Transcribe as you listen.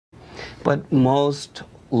But most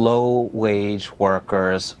low-wage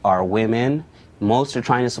workers are women. Most are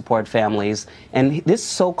trying to support families, and this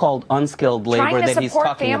so-called unskilled labor that he's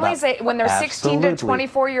talking about. Trying to support families when they're 16 to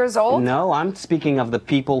 24 years old? No, I'm speaking of the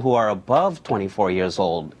people who are above 24 years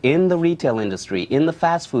old in the retail industry, in the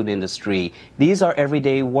fast food industry. These are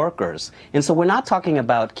everyday workers. And so we're not talking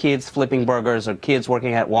about kids flipping burgers or kids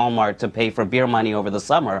working at Walmart to pay for beer money over the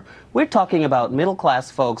summer. We're talking about middle-class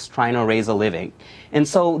folks trying to raise a living. And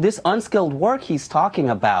so this unskilled work he's talking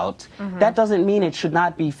about, that doesn't mean it should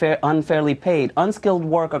not be unfairly paid. Unskilled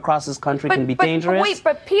work across this country can be dangerous. Wait,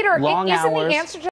 but Peter, long isn't hours. the answer to